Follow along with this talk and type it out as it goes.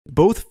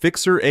Both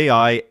Fyxer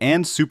AI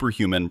and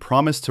Superhuman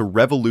promise to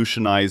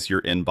revolutionize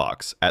your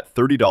inbox at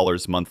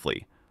 $30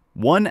 monthly.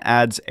 One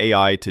adds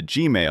AI to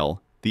Gmail,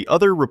 the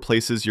other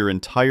replaces your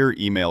entire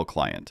email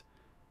client.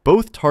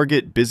 Both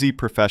target busy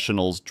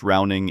professionals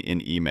drowning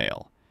in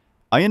email.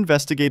 I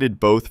investigated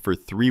both for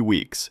 3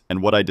 weeks,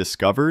 and what I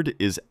discovered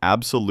is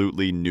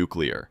absolutely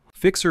nuclear.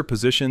 Fyxer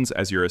positions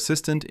as your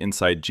assistant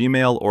inside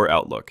Gmail or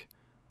Outlook.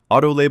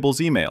 Auto-labels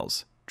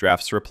emails,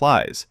 drafts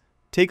replies,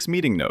 takes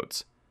meeting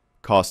notes.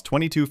 Costs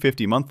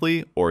 $22.50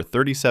 monthly or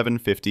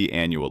 $37.50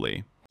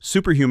 annually.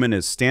 Superhuman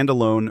is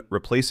standalone,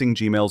 replacing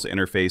Gmail's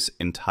interface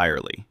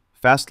entirely.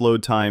 Fast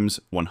load times,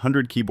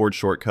 100 keyboard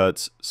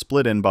shortcuts,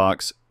 split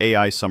inbox,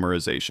 AI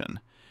summarization.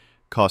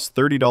 Costs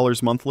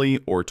 $30 monthly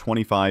or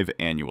 $25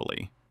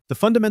 annually. The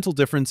fundamental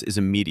difference is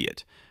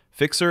immediate.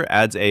 Fyxer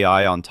adds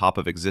AI on top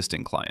of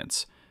existing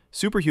clients.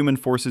 Superhuman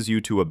forces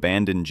you to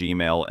abandon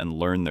Gmail and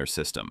learn their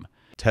system.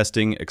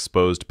 Testing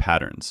exposed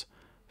patterns.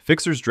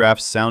 Fyxer's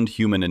drafts sound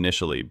human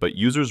initially, but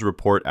users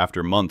report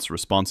after months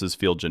responses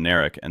feel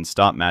generic and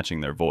stop matching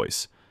their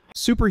voice.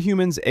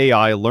 Superhuman's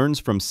AI learns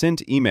from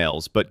sent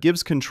emails but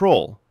gives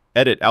control.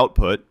 Edit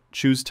output,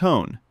 choose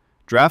tone.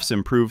 Drafts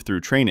improve through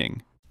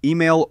training.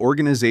 Email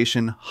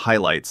organization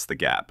highlights the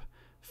gap.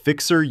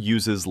 Fyxer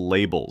uses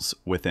labels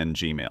within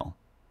Gmail.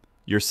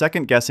 You're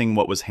second-guessing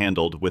what was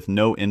handled with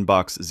no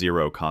inbox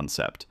zero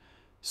concept.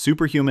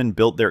 Superhuman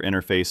built their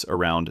interface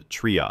around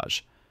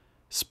triage.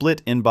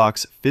 Split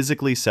inbox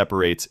physically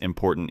separates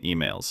important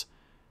emails.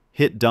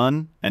 Hit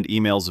done, and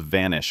emails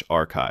vanish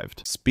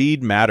archived.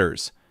 Speed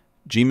matters.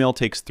 Gmail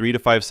takes 3 to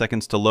 5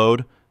 seconds to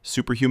load.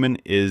 Superhuman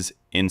is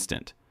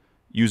instant.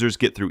 Users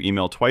get through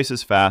email twice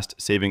as fast,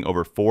 saving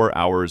over 4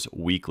 hours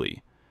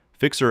weekly.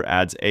 Fyxer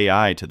adds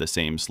AI to the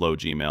same slow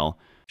Gmail.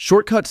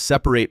 Shortcuts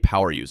separate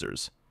power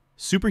users.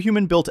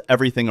 Superhuman built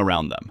everything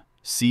around them.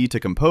 C to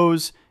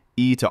compose,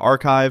 E to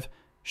archive.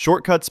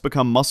 Shortcuts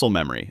become muscle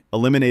memory,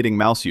 eliminating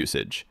mouse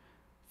usage.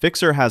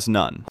 Fyxer has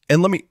none.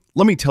 And let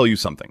me tell you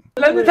something.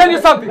 Let me tell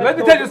you something. Let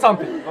me tell you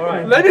something. All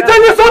right. Let me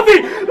tell you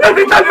something. Let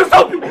me tell you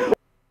something.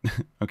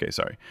 Okay,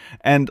 sorry.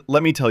 And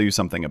let me tell you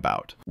something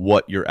about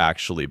what you're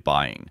actually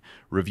buying.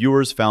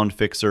 Reviewers found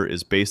Fyxer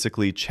is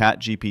basically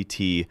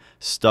ChatGPT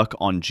stuck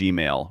on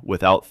Gmail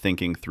without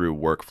thinking through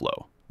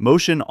workflow.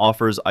 Motion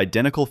offers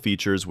identical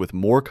features with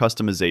more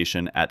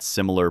customization at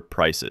similar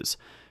prices.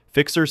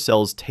 Fyxer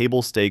sells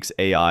table stakes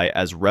AI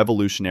as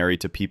revolutionary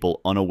to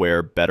people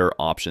unaware better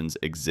options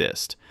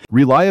exist.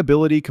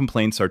 Reliability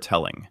complaints are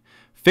telling.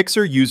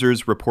 Fyxer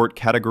users report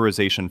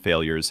categorization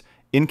failures,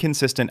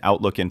 inconsistent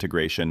Outlook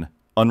integration,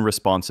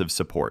 unresponsive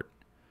support.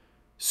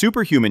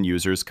 Superhuman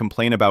users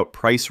complain about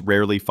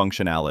price-rarely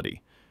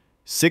functionality.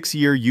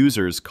 6-year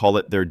users call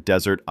it their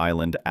desert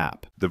island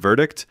app. The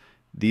verdict?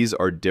 These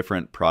are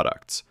different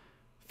products.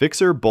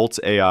 Fyxer bolts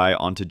AI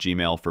onto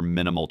Gmail for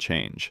minimal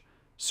change.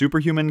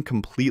 Superhuman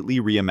completely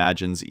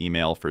reimagines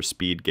email for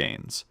speed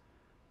gains.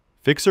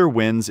 Fyxer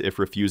wins if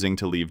refusing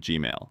to leave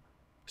Gmail.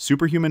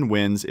 Superhuman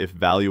wins if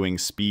valuing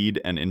speed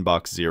and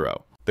inbox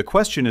zero. The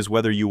question is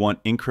whether you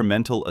want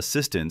incremental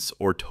assistance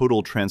or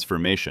total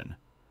transformation.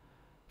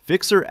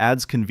 Fyxer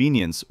adds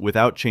convenience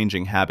without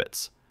changing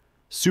habits.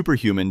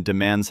 Superhuman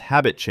demands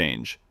habit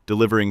change,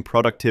 delivering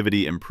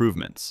productivity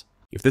improvements.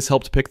 If this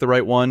helped pick the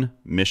right one,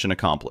 mission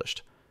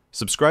accomplished.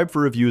 Subscribe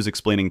for reviews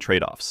explaining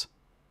trade-offs.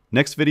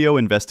 Next video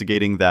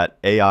investigating that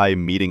AI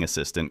meeting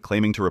assistant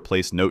claiming to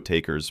replace note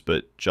takers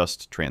but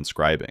just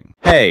transcribing.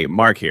 Hey,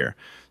 Mark here.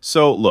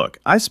 So look,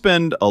 I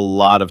spend a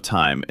lot of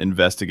time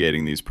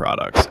investigating these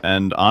products,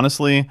 and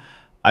honestly,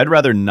 I'd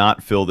rather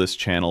not fill this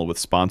channel with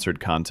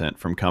sponsored content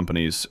from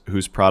companies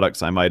whose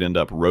products I might end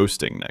up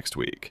roasting next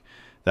week.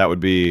 That would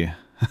be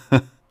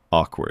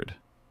awkward.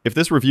 If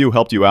this review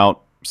helped you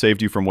out,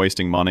 saved you from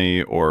wasting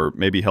money, or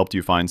maybe helped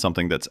you find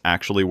something that's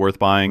actually worth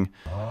buying,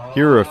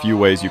 here are a few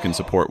ways you can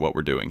support what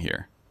we're doing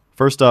here.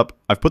 First up,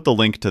 I've put the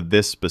link to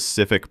this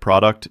specific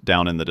product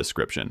down in the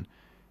description.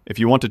 If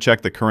you want to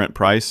check the current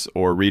price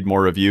or read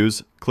more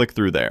reviews, click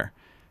through there.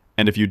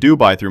 And if you do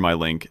buy through my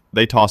link,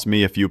 they toss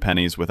me a few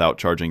pennies without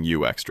charging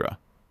you extra.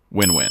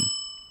 Win-win.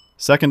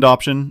 Second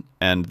option,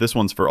 and this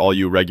one's for all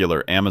you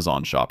regular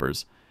Amazon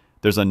shoppers,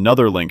 there's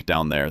another link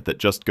down there that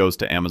just goes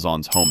to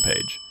Amazon's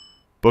homepage.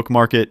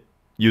 Bookmark it,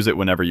 use it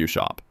whenever you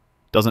shop.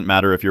 Doesn't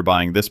matter if you're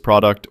buying this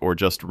product or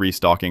just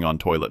restocking on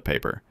toilet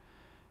paper.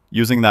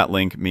 Using that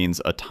link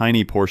means a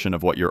tiny portion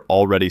of what you're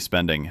already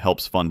spending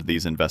helps fund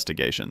these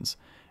investigations.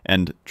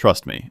 And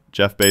trust me,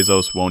 Jeff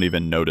Bezos won't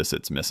even notice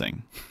it's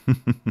missing.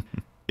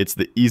 It's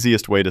the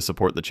easiest way to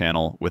support the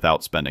channel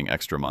without spending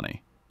extra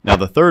money. Now,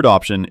 the third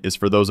option is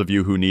for those of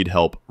you who need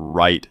help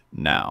right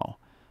now.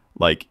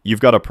 Like,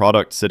 you've got a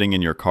product sitting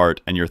in your cart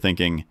and you're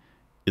thinking,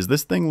 is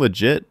this thing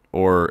legit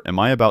or am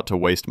I about to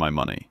waste my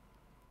money?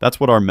 That's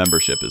what our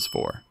membership is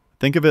for.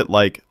 Think of it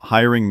like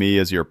hiring me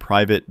as your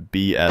private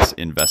BS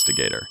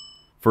investigator.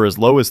 For as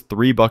low as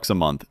 $3 a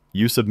month,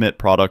 you submit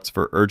products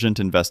for urgent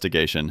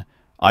investigation,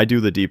 I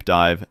do the deep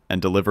dive,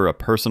 and deliver a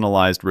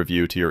personalized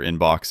review to your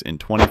inbox in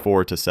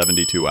 24 to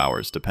 72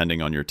 hours, depending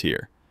on your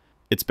tier.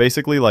 It's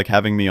basically like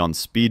having me on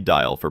speed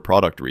dial for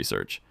product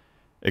research.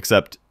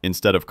 Except,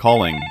 instead of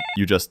calling,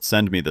 you just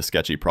send me the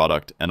sketchy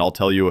product and I'll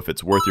tell you if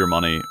it's worth your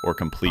money or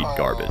complete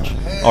garbage.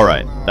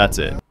 Alright, that's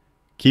it.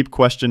 Keep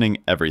questioning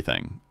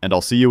everything, and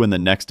I'll see you in the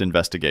next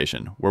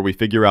investigation, where we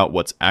figure out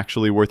what's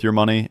actually worth your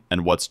money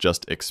and what's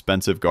just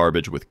expensive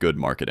garbage with good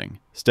marketing.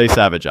 Stay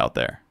savage out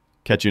there.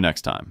 Catch you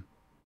next time.